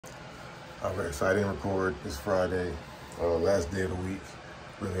I'm very excited to record this Friday, last day of the week.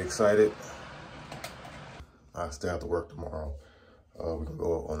 Really excited. I stay out to work tomorrow. We're gonna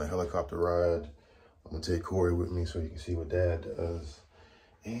go on a helicopter ride. I'm gonna take Corey with me so you can see what Dad does.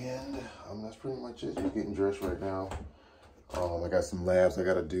 And that's pretty much it. Just getting dressed right now. I got some labs I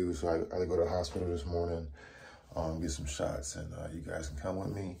gotta do, so I gotta go to the hospital this morning, get some shots, and you guys can come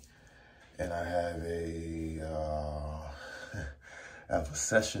with me. And I have a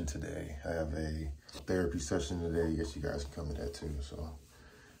session today. I have a therapy session today. I guess you guys can come to that too. So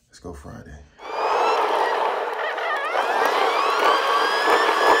let's go Friday.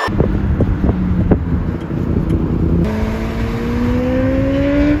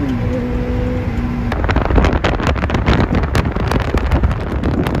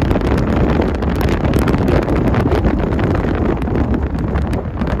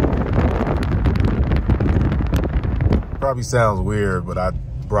 Probably sounds weird, but I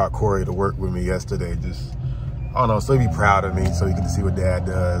brought Corey to work with me yesterday. Just, I don't know, so he'd be proud of me, so he can see what Dad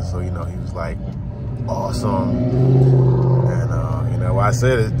does. So, you know, he was like, awesome. And, you know, I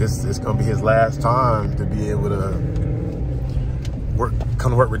said it's gonna be his last time to be able to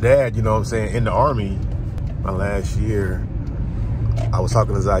come to work with Dad, you know what I'm saying, in the Army. My last year, I was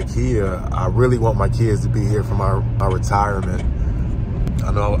talking to Zykia. I really want my kids to be here for my retirement.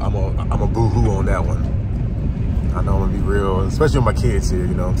 I know I'm a boo-hoo on that one. I know I'm gonna be real, especially with my kids here,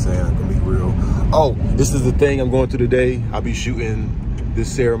 you know what I'm saying? I'm gonna be real. Oh, this is the thing I'm going to today. I'll be shooting this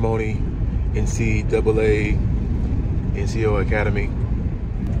ceremony, NCO Academy.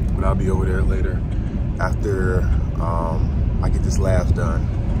 But I'll be over there later after I get this labs done.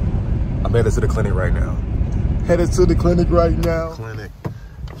 I'm headed to the clinic right now. Headed to the clinic right now. Clinic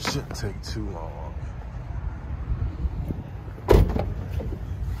shouldn't take too long. I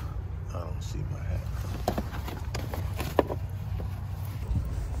don't see my hat.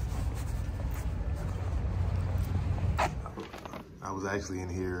 I was actually in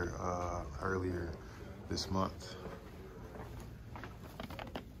here earlier this month.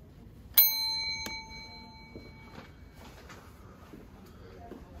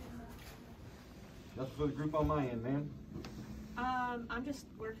 That's for the group on my end, man. I'm just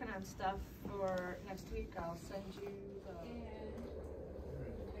working on stuff for next week. I'll send you the...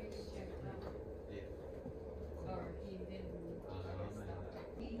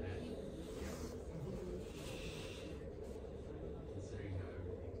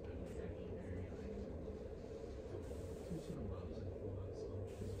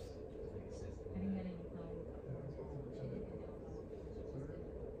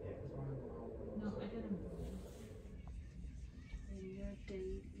 Your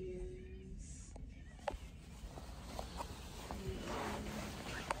date is...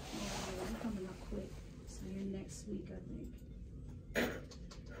 you're coming up quick, so you're next week, I think.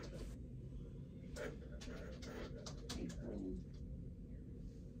 April 20th.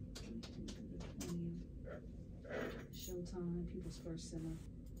 Showtime, People's First Center.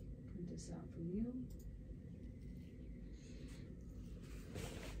 Print this out for you.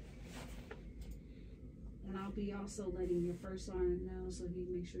 And I'll be also letting your first sergeant know, so he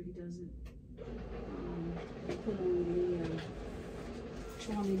make sure he doesn't put on any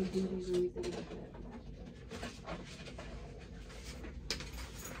trauma duties or anything like that.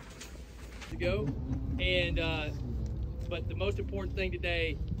 To go, and but the most important thing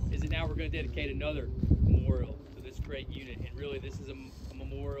today is that now we're going to dedicate another memorial to this great unit, and really this is a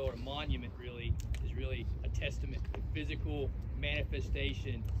memorial or a monument. Really is really a testament, a physical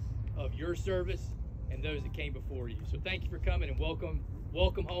manifestation of your service and those that came before you. So thank you for coming, and welcome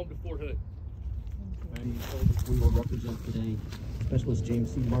home to Fort Hood. We will represent today. Specialist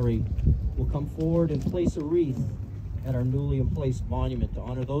James C. Murray will come forward and place a wreath at our newly emplaced monument to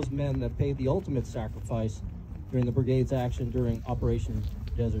honor those men that paid the ultimate sacrifice during the brigade's action during Operation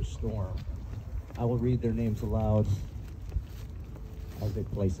Desert Storm. I will read their names aloud as they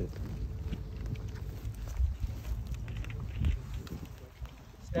place it.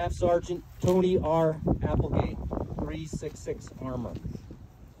 Staff Sergeant Tony R. Applegate, 366 Armor.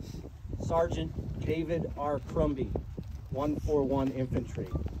 Sergeant David R. Crumby, 141 Infantry.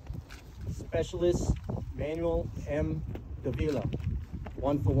 Specialist Manuel M. Davila,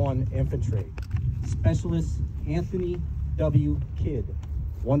 141 Infantry. Specialist Anthony W. Kidd,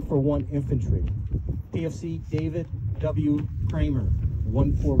 141 Infantry. PFC David W. Kramer,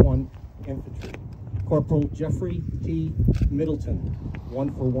 141 Infantry. Corporal Jeffrey T. Middleton,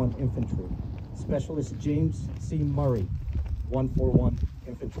 141 Infantry. Specialist James C. Murray, 141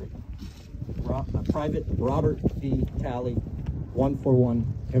 Infantry. Private Robert B. Talley, 141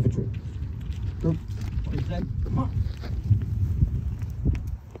 Infantry. Group, present, come on.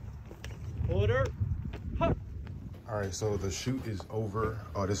 her. Huh. All right, so the shoot is over.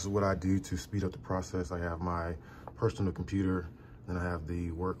 This is what I do to speed up the process. I have my personal computer, then I have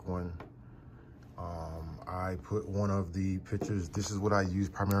the work one. I put one of the pictures. This is what I use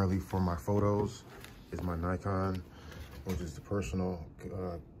primarily for my photos. Is my Nikon, which is the personal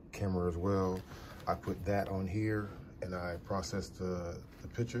camera as well. I put that on here and I process the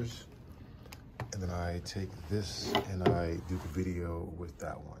pictures. And then I take this and I do the video with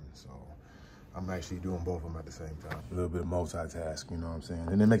that one. So I'm actually doing both of them at the same time. A little bit of multitask, you know what I'm saying?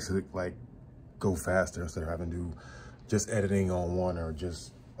 And it makes it like go faster instead of having to do just editing on one or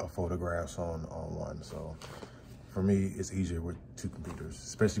just photographs on one. So for me, it's easier with two computers,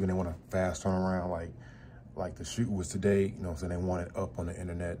 especially when they want a fast turnaround. Like the shoot was today, you know what I'm saying? They want it up on the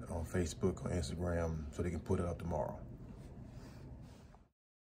internet, on Facebook, on Instagram, so they can put it up tomorrow.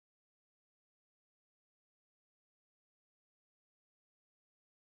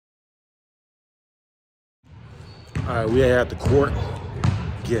 All right, we at the court,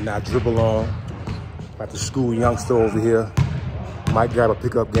 getting our dribble on. Got the school youngster over here. Might grab a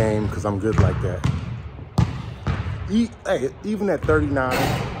pickup game because I'm good like that. Hey, even at 39,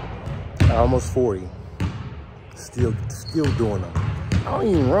 almost 40, still doing them. I don't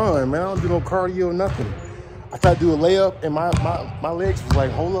even run, man. I don't do no cardio, nothing. I tried to do a layup and my legs was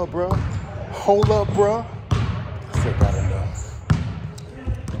like, hold up, bro. Hold up, bro. I said, about enough.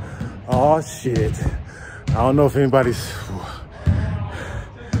 Oh, shit. I don't know if anybody's...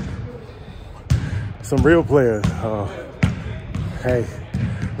 Some real players. Hey,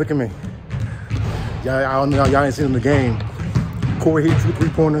 look at me. Y'all ain't seen him in the game. Corey hit 2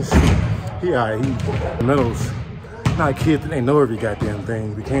 3-pointers. He knows. Not a kid that ain't know every goddamn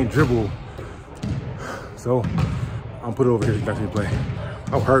thing. We can't dribble. So I'm put it over here to actually play.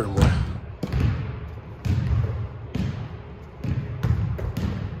 I'm hurting, boy.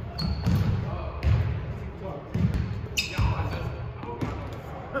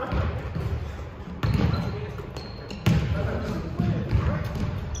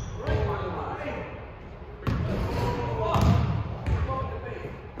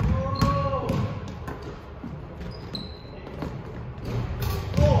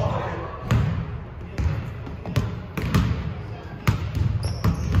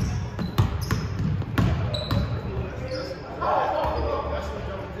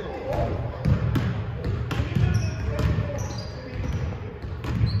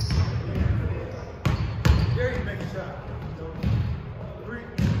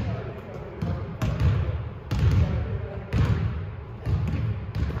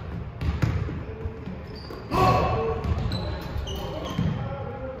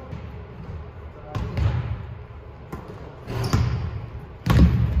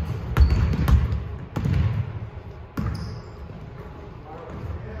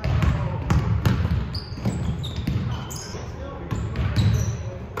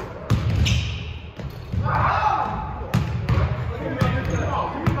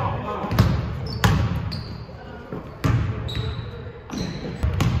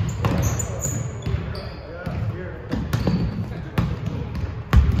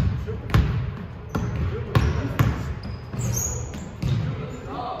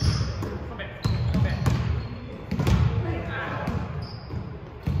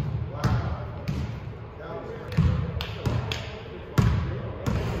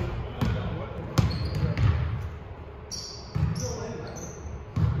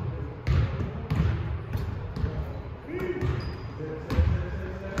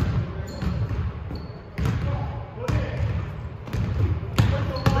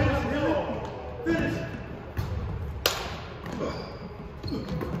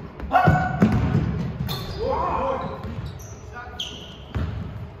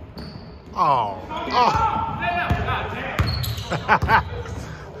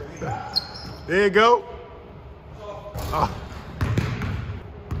 There you go.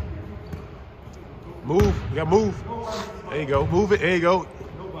 Move. You gotta move. There you go. Move it. There you go.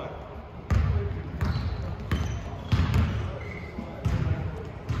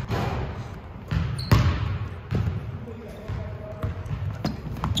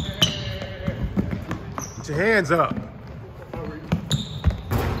 Put your hands up.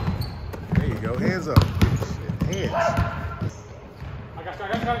 There you go. Hands up. Hands. I got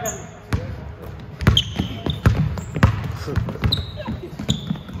you.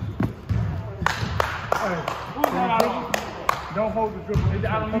 Don't hold the dribble.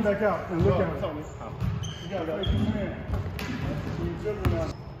 Come back out and look at it. You got to face your man.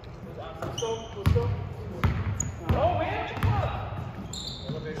 Oh, man.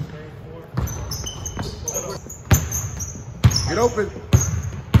 Get open.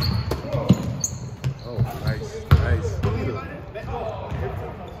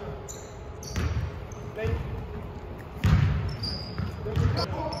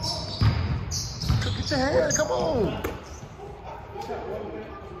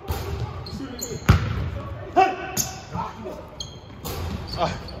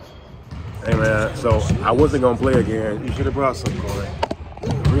 Hey man, so I wasn't gonna play again. You should have brought some, Corey.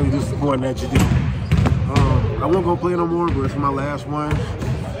 Really disappointed that you did. I won't go play no more, but it's my last one.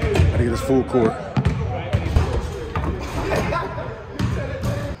 I gotta get this full court.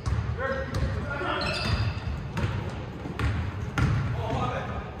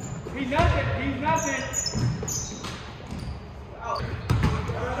 He's nothing.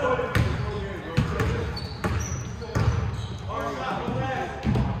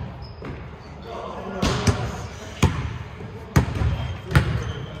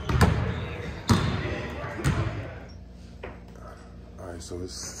 So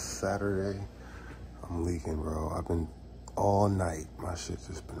it's Saturday. I'm leaking, bro. I've been all night. My shit's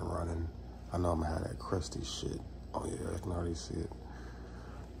just been running. I know I'm gonna have that crusty shit. Oh yeah, I can already see it.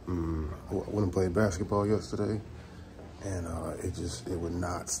 I went and played basketball yesterday, and it would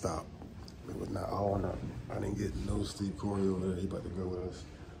not stop. It would not. I didn't get no sleep. Corey over there, he about to go with us,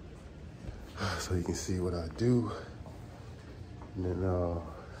 so you can see what I do. And then we'll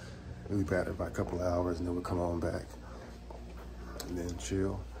be back in about a couple of hours, and then we'll come on back. And then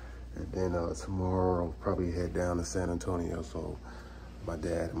chill, and then tomorrow I'll probably head down to San Antonio so my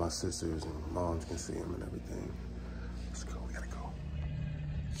dad and my sisters and moms can see him and everything. Let's go, we gotta go.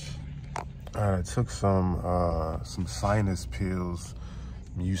 All right, I took some sinus pills,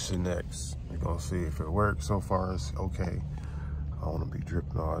 Mucinex. We're gonna see if it works. So far it's okay. I don't wanna be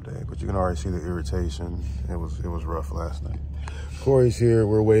dripping all day, but you can already see the irritation. It was rough last night. Corey's here,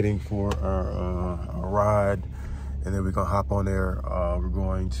 we're waiting for our ride. And then we're gonna hop on there. We're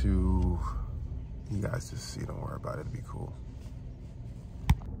going to, you guys just see, don't worry about it, it'll be cool.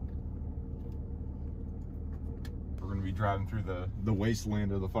 We're gonna be driving through the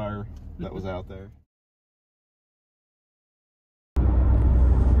wasteland of the fire that was out there.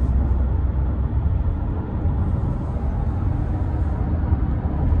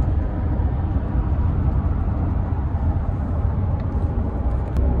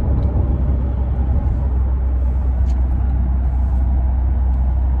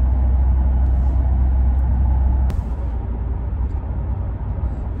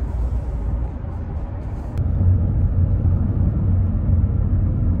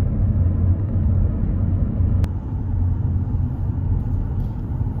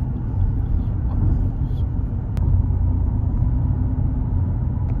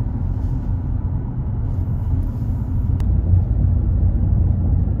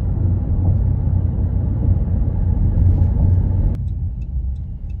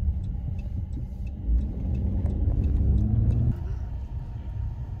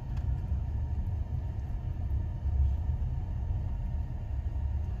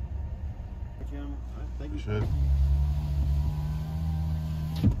 I think you should.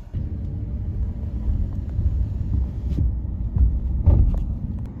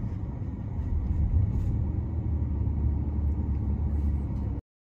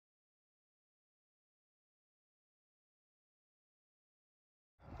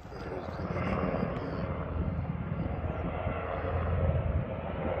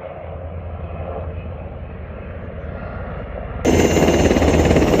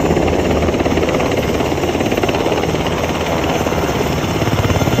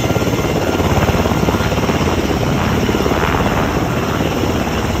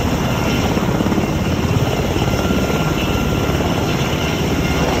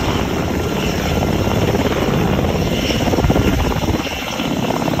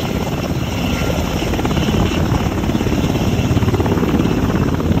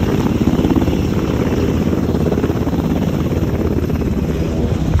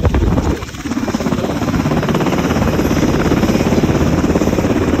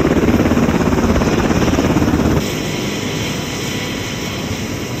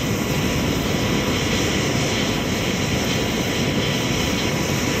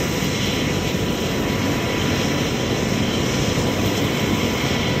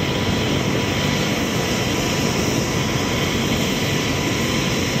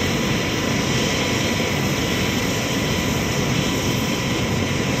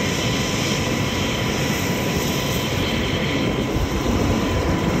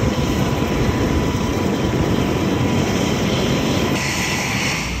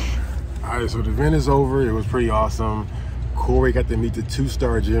 So the event is over. It was pretty awesome. Corey got to meet the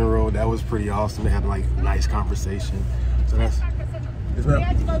 2-star general. That was pretty awesome. They had like a nice conversation. So that's. He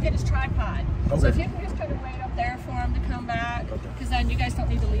had to go get his tripod. Okay. So if you can just kind of wait up there for him to come back, because then you guys don't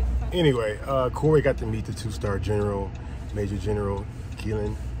need to leave. Anyway, Corey got to meet the 2-star general, Major General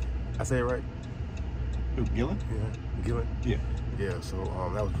Gillen. I say it right? Who, Gillen? Yeah, Gillen. Yeah. Yeah, so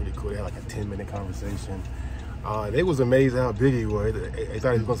that was pretty cool. They had like a 10-minute conversation. It was amazing how big he was. They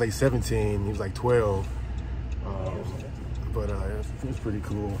thought he was gonna say 17. He was like 12. But it was pretty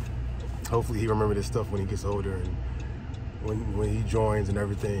cool. Hopefully he remembers this stuff when he gets older, and when he joins and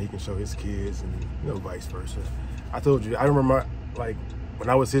everything, he can show his kids, and vice versa. I told you, I remember like when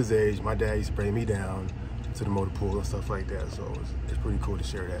I was his age, my dad used to bring me down to the motor pool and stuff like that. So it's pretty cool to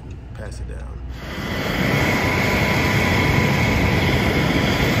share that and pass it down.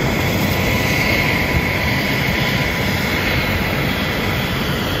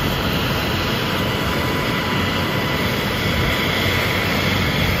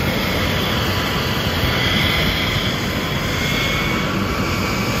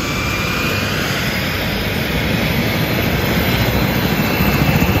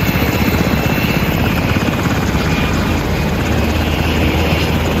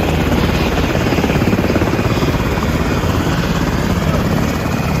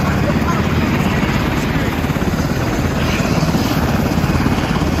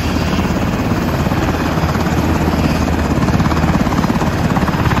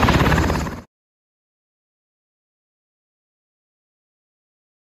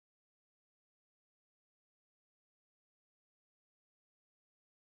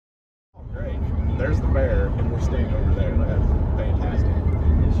 Great. There's the bear, and we're staying over there. That's fantastic.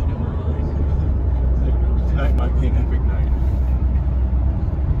 Tonight might be an epic night.